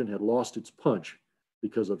division had lost its punch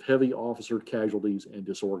because of heavy officer casualties and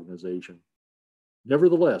disorganization.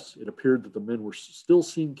 Nevertheless, it appeared that the men were still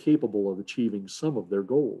seen capable of achieving some of their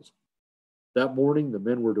goals. That morning, the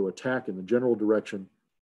men were to attack in the general direction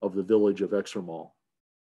of the village of Exermont.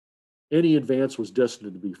 Any advance was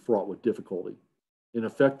destined to be fraught with difficulty. In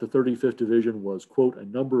effect, the 35th Division was, quote, a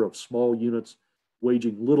number of small units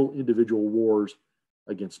waging little individual wars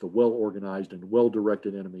against a well-organized and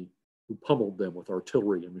well-directed enemy who pummeled them with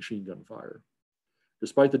artillery and machine gun fire.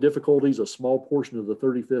 Despite the difficulties, a small portion of the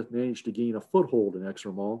 35th managed to gain a foothold in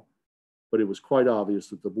Exermont, but it was quite obvious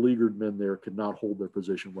that the beleaguered men there could not hold their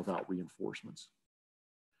position without reinforcements.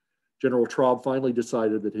 General Traub finally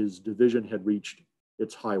decided that his division had reached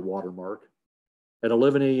its high water mark. At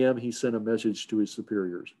 11 a.m., he sent a message to his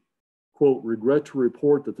superiors. Quote, regret to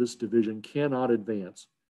report that this division cannot advance.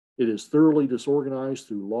 It is thoroughly disorganized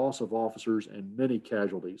through loss of officers and many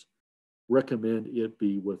casualties. Recommend it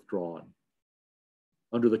be withdrawn.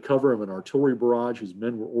 Under the cover of an artillery barrage, his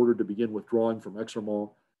men were ordered to begin withdrawing from Exermont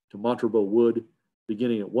to Montrebo Wood,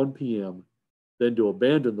 beginning at 1 p.m., then to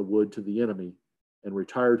abandon the wood to the enemy and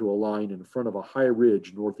retire to a line in front of a high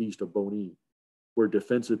ridge northeast of Bonny, where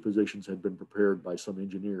defensive positions had been prepared by some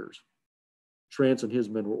engineers. Schrantz and his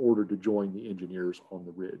men were ordered to join the engineers on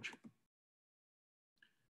the ridge.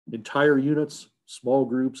 Entire units, small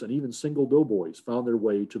groups, and even single doughboys found their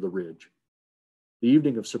way to the ridge. The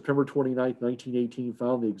evening of September 29, 1918,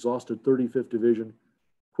 found the exhausted 35th Division,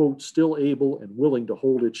 quote, still able and willing to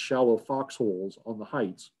hold its shallow foxholes on the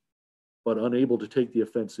heights, but unable to take the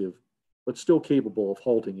offensive, but still capable of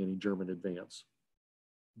halting any German advance.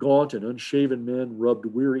 Gaunt and unshaven men rubbed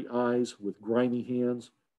weary eyes with grimy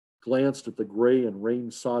hands, glanced at the gray and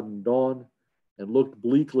rain-sodden dawn, and looked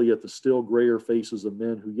bleakly at the still grayer faces of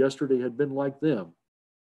men who yesterday had been like them,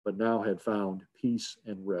 but now had found peace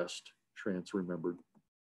and rest, Schrantz remembered.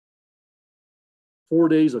 4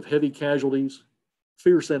 days of heavy casualties,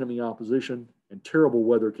 fierce enemy opposition, and terrible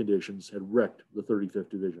weather conditions had wrecked the 35th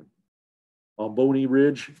Division. On Bonny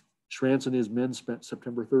Ridge, Schrantz and his men spent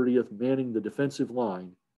September 30th manning the defensive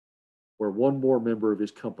line, where one more member of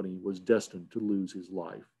his company was destined to lose his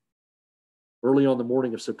life. Early on the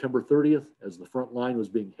morning of September 30th, as the front line was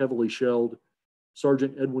being heavily shelled,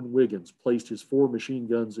 Sergeant Edwin Wiggins placed his 4 machine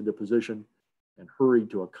guns into position and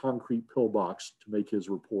hurried to a concrete pillbox to make his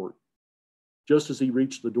report. Just as he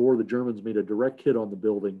reached the door, the Germans made a direct hit on the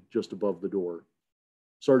building just above the door.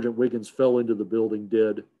 Sergeant Wiggins fell into the building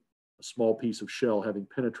dead, a small piece of shell having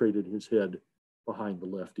penetrated his head behind the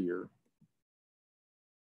left ear.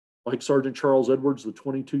 Like Sergeant Charles Edwards, the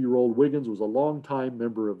 22-year-old Wiggins was a longtime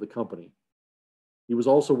member of the company. He was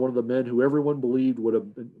also one of the men who everyone believed would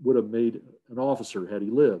have made an officer had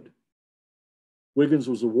he lived. Wiggins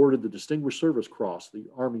was awarded the Distinguished Service Cross, the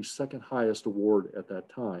Army's second highest award at that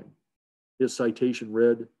time. His citation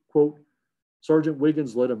read, quote, Sergeant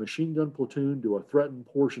Wiggins led a machine gun platoon to a threatened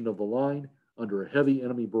portion of the line under a heavy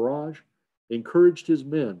enemy barrage, encouraged his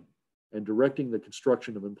men, and directing the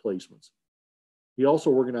construction of emplacements. He also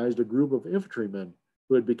organized a group of infantrymen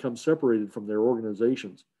who had become separated from their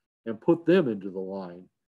organizations and put them into the line,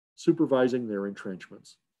 supervising their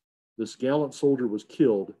entrenchments. This gallant soldier was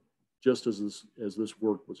killed just as this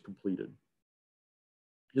work was completed.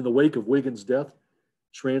 In the wake of Wiggins' death,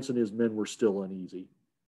 Schrantz and his men were still uneasy.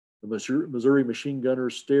 The Missouri machine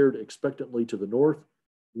gunners stared expectantly to the north,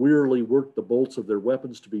 wearily worked the bolts of their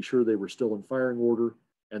weapons to be sure they were still in firing order,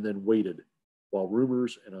 and then waited while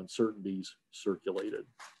rumors and uncertainties circulated.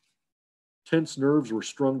 Tense nerves were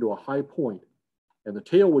strung to a high point, and the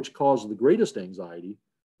tale which caused the greatest anxiety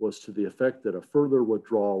was to the effect that a further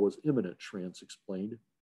withdrawal was imminent, Schrantz explained.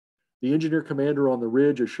 The engineer commander on the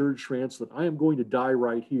ridge assured Schrantz that I am going to die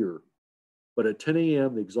right here. But at 10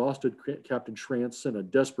 a.m., the exhausted Captain Schrantz sent a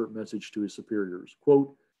desperate message to his superiors.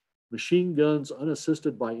 Quote, machine guns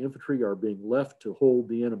unassisted by infantry are being left to hold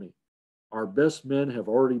the enemy. Our best men have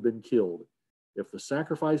already been killed. If the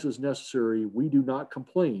sacrifice is necessary, we do not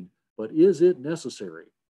complain, but is it necessary?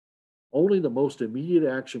 Only the most immediate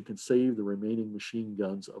action can save the remaining machine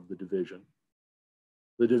guns of the division.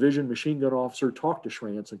 The division machine gun officer talked to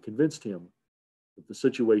Schrantz and convinced him that the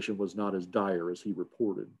situation was not as dire as he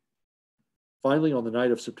reported. Finally, on the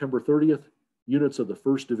night of September 30th, units of the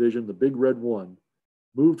 1st Division, the Big Red One,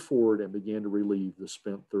 moved forward and began to relieve the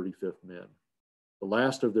spent 35th men. The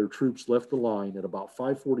last of their troops left the line at about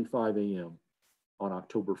 5:45 a.m. on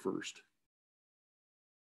October 1st.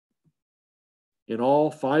 In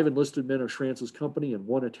all, 5 enlisted men of Schrantz's company and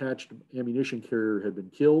 1 attached ammunition carrier had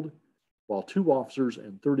been killed, while 2 officers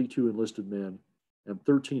and 32 enlisted men and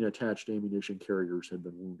 13 attached ammunition carriers had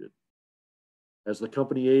been wounded. As the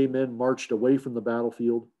Company A men marched away from the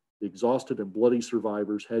battlefield, the exhausted and bloody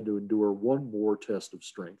survivors had to endure one more test of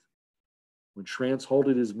strength. When Schrantz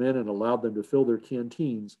halted his men and allowed them to fill their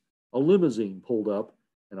canteens, a limousine pulled up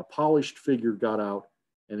and a polished figure got out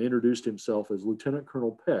and introduced himself as Lieutenant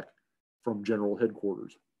Colonel Peck from General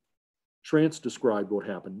Headquarters. Schrantz described what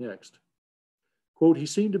happened next. Quote, he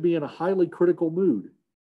seemed to be in a highly critical mood.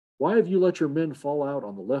 Why have you let your men fall out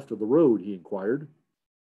on the left of the road? He inquired.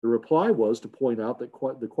 The reply was to point out that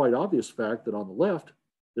the quite obvious fact that on the left,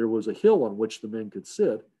 there was a hill on which the men could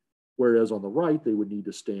sit, whereas on the right, they would need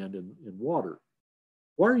to stand in water.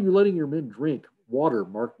 Why are you letting your men drink water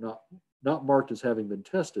not marked as having been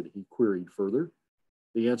tested? He queried further.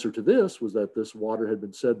 The answer to this was that this water had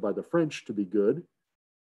been said by the French to be good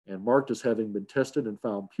and marked as having been tested and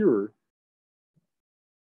found pure,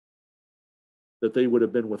 that they would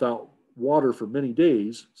have been without water for many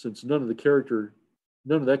days, since none of that character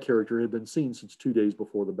had been seen since 2 days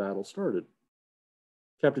before the battle started.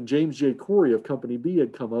 Captain James J. Corey of Company B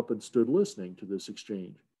had come up and stood listening to this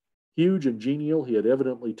exchange. Huge and genial, he had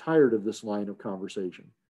evidently tired of this line of conversation.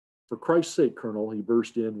 For Christ's sake, Colonel, he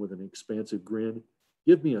burst in with an expansive grin,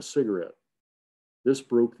 give me a cigarette. This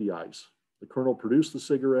broke the ice. The Colonel produced the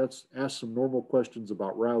cigarettes, asked some normal questions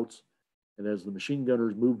about routes, and as the machine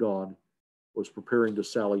gunners moved on, was preparing to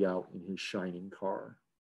sally out in his shining car.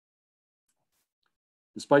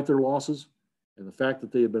 Despite their losses and the fact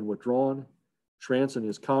that they had been withdrawn, Schrantz and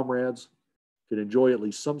his comrades could enjoy at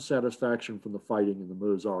least some satisfaction from the fighting in the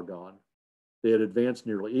Meuse-Argonne. They had advanced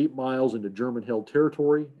nearly 8 miles into German-held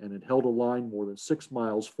territory and had held a line more than 6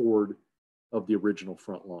 miles forward of the original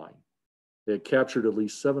front line. They had captured at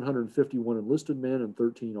least 751 enlisted men and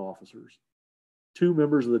 13 officers. 2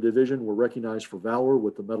 members of the division were recognized for valor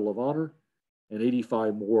with the Medal of Honor, and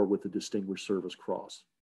 85 more with the Distinguished Service Cross.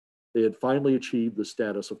 They had finally achieved the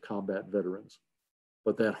status of combat veterans,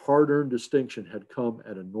 but that hard-earned distinction had come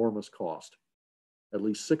at enormous cost. At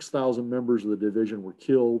least 6,000 members of the division were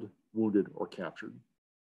killed, wounded, or captured.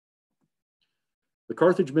 The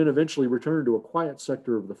Carthage men eventually returned to a quiet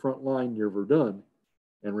sector of the front line near Verdun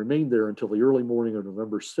and remained there until the early morning of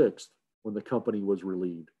November 6th, when the company was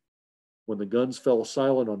relieved. When the guns fell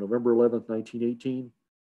silent on November 11th, 1918,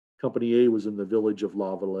 Company A was in the village of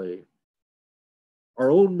La Vallée.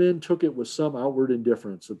 Our own men took it with some outward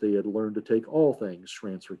indifference that they had learned to take all things,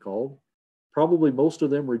 Schrantz recalled. Probably most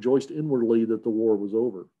of them rejoiced inwardly that the war was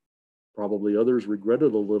over. Probably others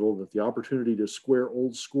regretted a little that the opportunity to square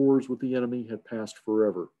old scores with the enemy had passed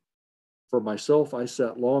forever. For myself, I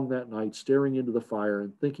sat long that night staring into the fire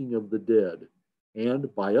and thinking of the dead,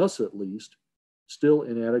 and, by us at least, still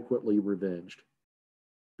inadequately revenged.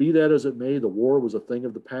 Be that as it may, the war was a thing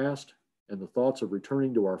of the past, and the thoughts of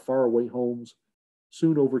returning to our faraway homes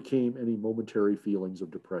soon overcame any momentary feelings of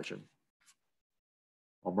depression.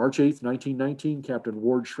 On March 8, 1919, Captain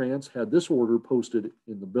Ward Schrantz had this order posted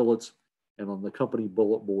in the billets and on the company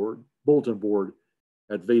bulletin board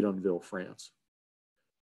at Vadonville, France.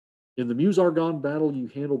 In the Meuse-Argonne battle, you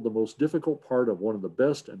handled the most difficult part of one of the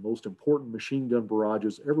best and most important machine gun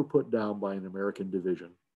barrages ever put down by an American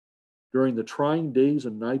division. During the trying days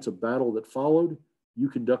and nights of battle that followed, you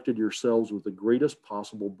conducted yourselves with the greatest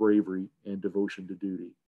possible bravery and devotion to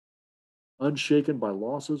duty. Unshaken by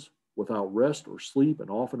losses, without rest or sleep, and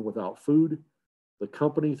often without food, the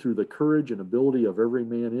company, through the courage and ability of every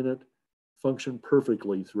man in it, functioned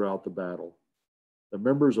perfectly throughout the battle. The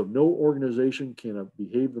members of no organization can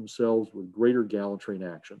behave themselves with greater gallantry in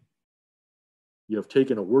action. You have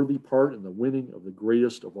taken a worthy part in the winning of the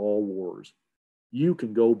greatest of all wars. You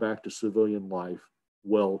can go back to civilian life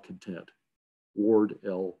well content. Ward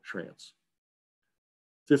L. Schrantz.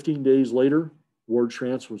 15 days later, Ward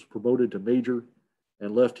Schrantz was promoted to major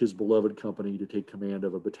and left his beloved company to take command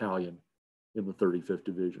of a battalion in the 35th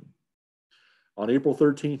Division. On April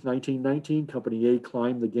 13, 1919, Company A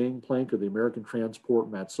climbed the gangplank of the American transport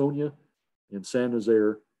Matsonia in San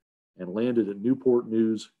Nazaire and landed at Newport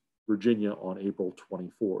News, Virginia on April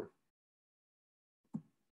 24th.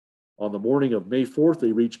 On the morning of May 4th,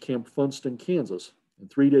 they reached Camp Funston, Kansas, and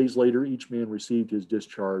 3 days later, each man received his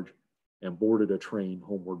discharge and boarded a train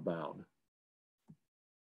homeward bound.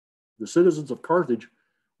 The citizens of Carthage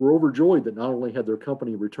were overjoyed that not only had their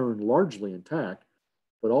company returned largely intact,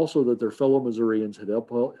 but also that their fellow Missourians had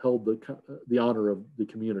upheld the honor of the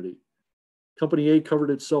community. Company A covered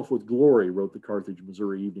itself with glory, wrote the Carthage,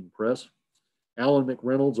 Missouri Evening Press. Allen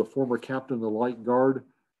McReynolds, a former captain of the Light Guard,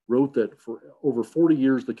 wrote that for over 40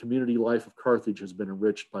 years, the community life of Carthage has been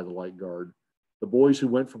enriched by the Light Guard. The boys who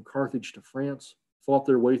went from Carthage to France fought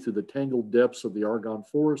their way through the tangled depths of the Argonne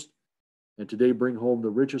forest, and today bring home the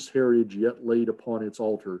richest heritage yet laid upon its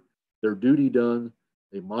altar. Their duty done,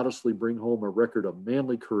 they modestly bring home a record of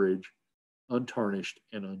manly courage, untarnished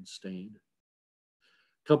and unstained.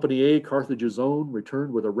 Company A, Carthage's own,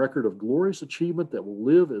 returned with a record of glorious achievement that will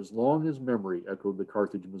live as long as memory, echoed the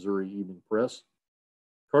Carthage, Missouri Evening Press.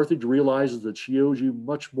 Carthage realizes that she owes you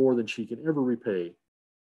much more than she can ever repay,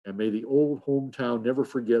 and may the old hometown never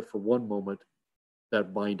forget for one moment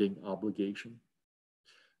that binding obligation.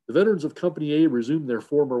 The veterans of Company A resumed their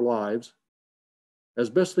former lives as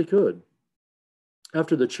best they could.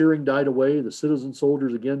 After the cheering died away, the citizen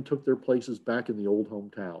soldiers again took their places back in the old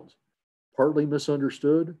hometowns, partly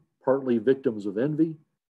misunderstood, partly victims of envy,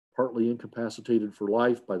 partly incapacitated for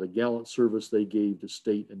life by the gallant service they gave to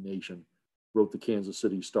state and nation, wrote the Kansas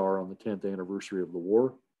City Star on the 10th anniversary of the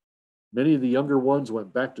war. Many of the younger ones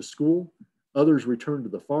went back to school, others returned to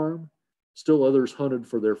the farm, still others hunted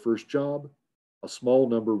for their first job. A small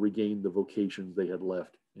number regained the vocations they had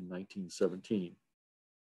left in 1917.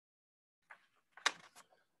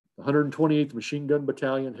 The 128th Machine Gun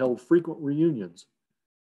Battalion held frequent reunions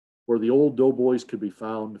where the old doughboys could be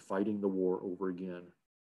found fighting the war over again.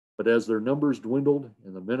 But as their numbers dwindled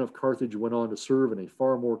and the men of Carthage went on to serve in a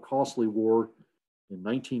far more costly war in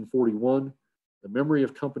 1941, the memory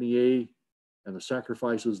of Company A and the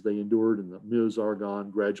sacrifices they endured in the Meuse Argonne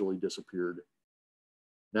gradually disappeared.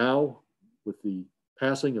 Now, with the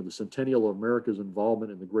passing of the centennial of America's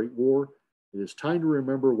involvement in the Great War, it is time to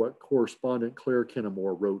remember what correspondent Claire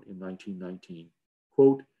Kennemore wrote in 1919.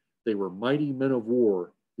 Quote, "They were mighty men of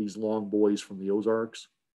war, these long boys from the Ozarks,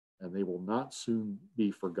 and they will not soon be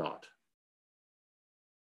forgot."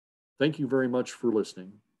 Thank you very much for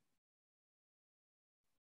listening.